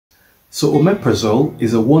So omeprazole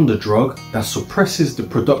is a wonder drug that suppresses the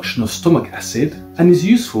production of stomach acid and is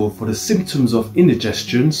useful for the symptoms of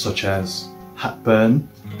indigestion such as heartburn,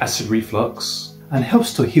 acid reflux, and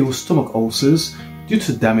helps to heal stomach ulcers due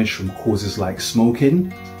to damage from causes like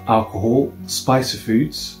smoking, alcohol, spicy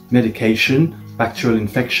foods, medication, bacterial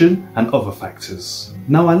infection, and other factors.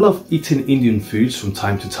 Now, I love eating Indian foods from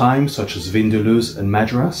time to time, such as vindaloo and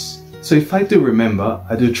madras. So if I do remember,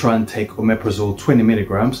 I do try and take omeprazole 20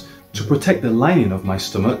 milligrams to protect the lining of my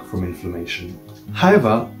stomach from inflammation.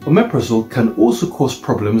 However, omeprazole can also cause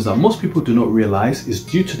problems that most people do not realize is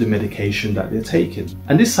due to the medication that they're taking.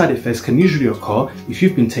 And these side effects can usually occur if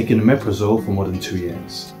you've been taking omeprazole for more than 2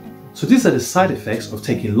 years. So these are the side effects of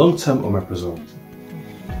taking long-term omeprazole.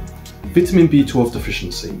 Vitamin B12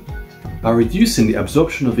 deficiency. By reducing the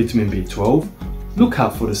absorption of vitamin B12, look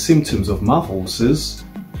out for the symptoms of mouth ulcers,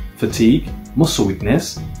 fatigue, muscle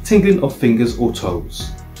weakness, tingling of fingers or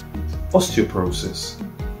toes. Osteoporosis.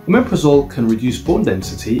 Omeprazole can reduce bone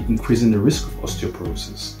density, increasing the risk of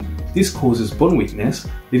osteoporosis. This causes bone weakness,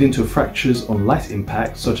 leading to fractures on light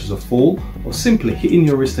impact such as a fall or simply hitting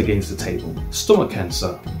your wrist against the table. Stomach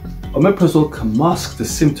cancer. Omeprazole can mask the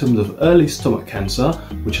symptoms of early stomach cancer,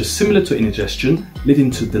 which is similar to indigestion,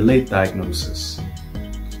 leading to delayed diagnosis.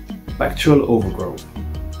 Bacterial overgrowth.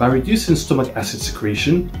 By reducing stomach acid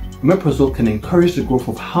secretion, omeprazole can encourage the growth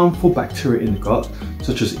of harmful bacteria in the gut,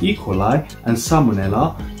 such as E. coli and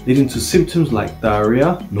Salmonella, leading to symptoms like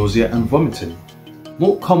diarrhea, nausea, and vomiting.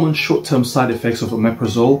 More common short-term side effects of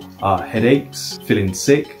omeprazole are headaches, feeling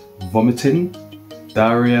sick, vomiting,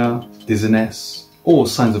 diarrhea, dizziness, or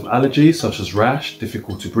signs of allergy such as rash,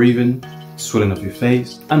 difficulty breathing, swelling of your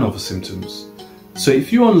face, and other symptoms. So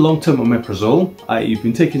if you're on long-term omeprazole, i.e. you've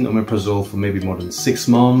been taking omeprazole for maybe more than 6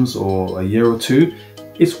 months or a year or 2,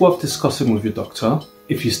 it's worth discussing with your doctor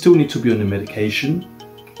if you still need to be on the medication,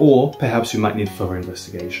 or perhaps you might need further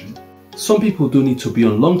investigation. Some people do need to be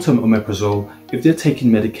on long-term omeprazole if they're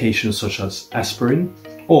taking medications such as aspirin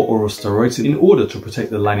or oral steroids in order to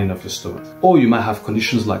protect the lining of your stomach. Or you might have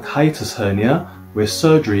conditions like hiatus hernia where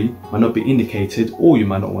surgery might not be indicated, or you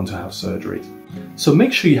might not want to have surgery. So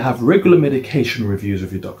make sure you have regular medication reviews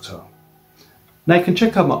with your doctor. Now you can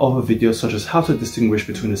check out my other videos such as how to distinguish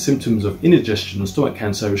between the symptoms of indigestion and stomach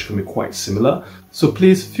cancer, which can be quite similar, so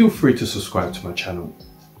please feel free to subscribe to my channel.